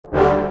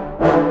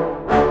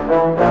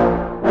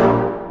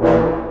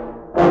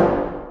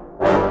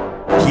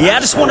Yeah, I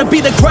just wanna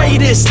be the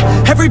greatest.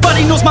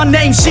 Everybody knows my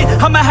name, shit.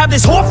 I'ma have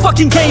this whole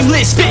fucking game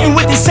list, spitting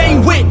with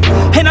insane wit,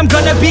 and I'm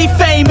gonna be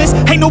famous.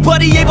 Ain't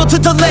nobody able to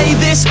delay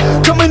this.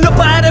 Coming up,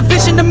 I had a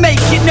vision to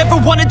make it. Never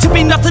wanted to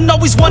be nothing,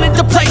 always wanted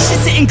to play shit.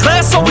 Sit in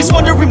class, always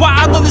wondering why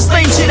I learn this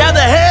lame shit. How the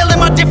hell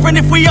am I different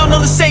if we all know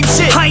the same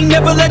shit? I ain't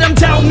never let them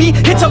doubt me,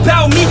 it's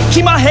about me.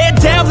 Keep my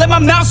head down, let my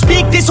mouth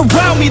speak. This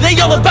around me, they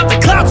all about the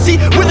clout, see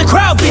where the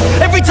crowd be.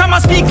 Every time I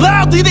speak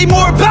loudly, they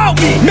more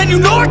about me. Man, you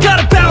know I got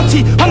a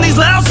bounty on these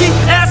lousy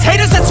ass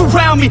haters that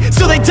surround me.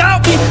 Still they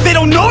doubt me, they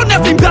don't know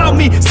nothing about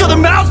me. Still their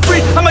mouths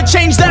free, I'ma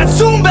change that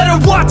soon. Better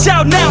watch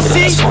out now,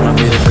 see? I just wanna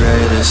be the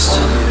greatest.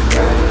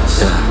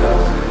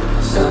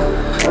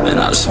 Yeah. Man,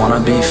 I just wanna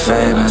be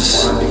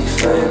famous.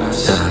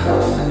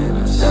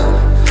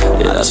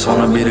 Yeah, I just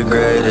wanna be the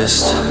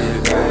greatest.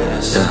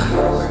 Yeah.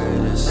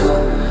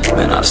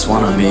 Man, I just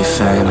wanna be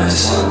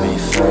famous.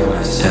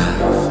 Yeah.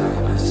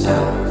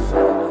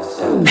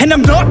 And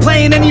I'm not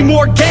playing any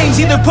more games.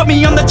 Either put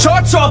me on the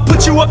charts or I'll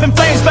put you up in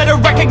flames. Better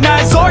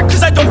recognize art,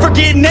 cause I don't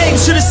forget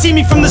names. Should've seen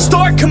me from the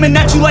start, coming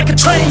at you like a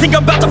train. Think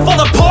I'm about to fall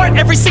apart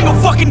every single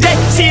fucking day,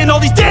 seeing all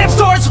these damn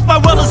stars with my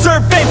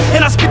well-deserved fame.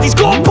 And I spit these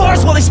gold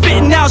bars while they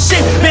spitting out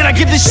shit. Man, I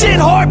give this shit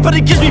hard, but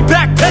it gives me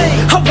back pain.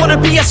 I wanna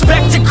be a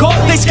spectacle,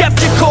 they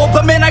skeptical,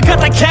 but man, I got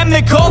that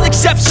chemical,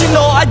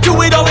 exceptional. I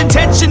do it all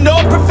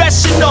intentional,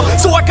 professional,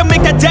 so I can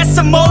make that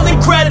decimal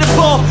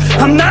incredible.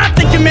 I'm not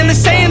thinking, man, they're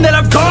saying that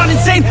I've gone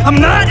insane. I'm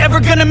not ever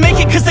gonna make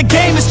it cause the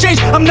game has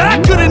changed. I'm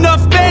not good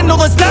enough, man, no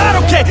that's not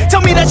okay.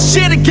 Tell me that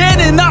shit again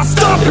and I'll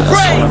stop your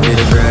brain. I just wanna be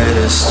the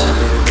greatest.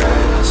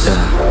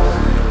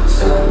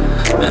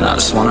 Yeah. Man, I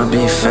just wanna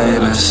be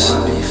famous.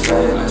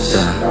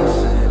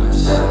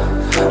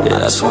 Yeah, I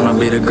just wanna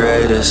be the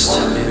greatest.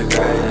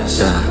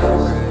 Yeah.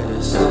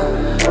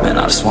 Man,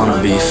 I just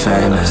wanna be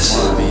famous.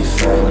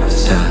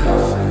 Yeah.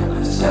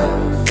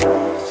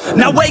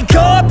 Now wake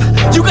up,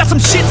 you got some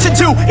shit to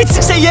do. It's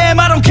 6 AM,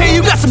 I don't care,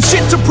 you got some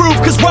shit to prove.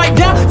 Cause right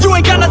now, you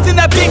ain't got nothing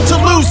that big to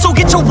lose. So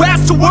get your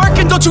ass to work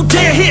and don't you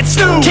dare hit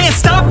snooze. Can't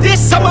stop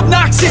this, I'm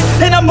obnoxious,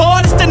 and I'm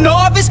honest and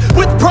novice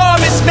with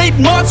promise. Made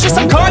monstrous,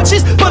 I'm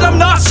conscious, but I'm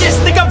nauseous.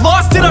 Think I've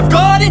lost it, I've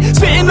got it.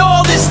 Spitting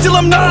all this, still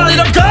I'm not it.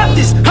 I've got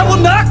this, I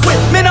will not quit.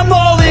 Man, I'm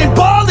all in,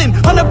 balling,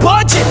 on a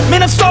budget.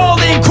 Man, I'm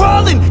stalling,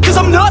 crawling, cause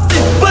I'm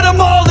nothing, but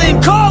I'm all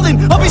in, calling,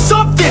 I'll be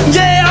something.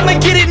 Yeah, I'ma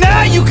get it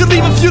now, you can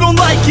leave if you don't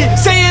like it.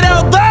 Say it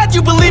out loud,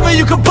 you believe it,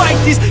 you can bite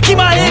this. Keep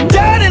my head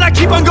down and I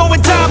keep on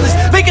going timeless.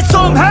 Make it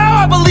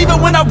somehow, I believe it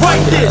when I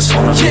write this. I just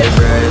wanna be the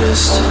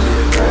greatest.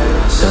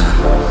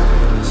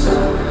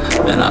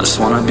 Yeah. Man, I just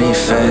wanna be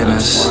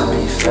famous.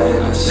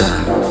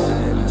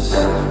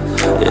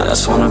 Yeah, I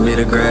just wanna be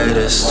the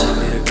greatest.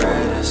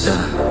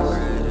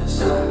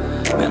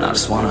 Yeah. Man, I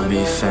just wanna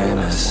be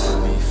famous.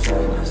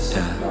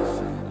 Yeah.